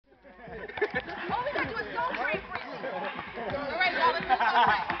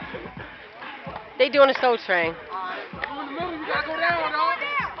They doing a soul train. In the middle, you gotta go down, dog.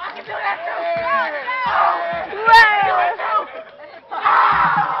 I can do that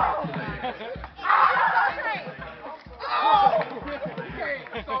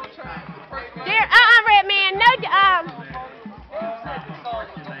There, Red Man, no,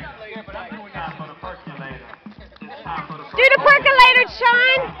 do the percolator,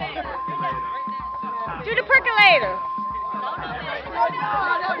 Sean. Do the percolator.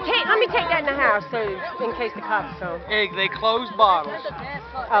 Let me take that in the house, so in case the cops come. Hey, they closed bottles.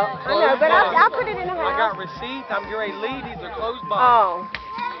 Oh, I know, but I'll put it in the house. I got receipts. I'm getting ready to leave. These are closed bottles. Oh.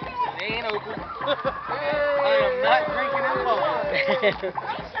 They ain't open. I am not drinking in public.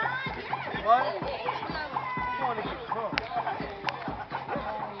 What? I want to get drunk.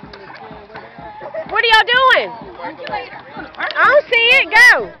 What are y'all doing? I don't see it.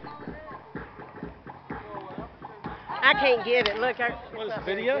 Go. I can't get it. Look. What is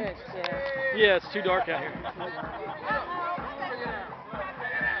video? Yeah. Yeah, it's too dark out here.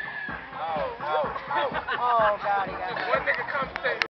 Oh, God, he got it. One nigga come say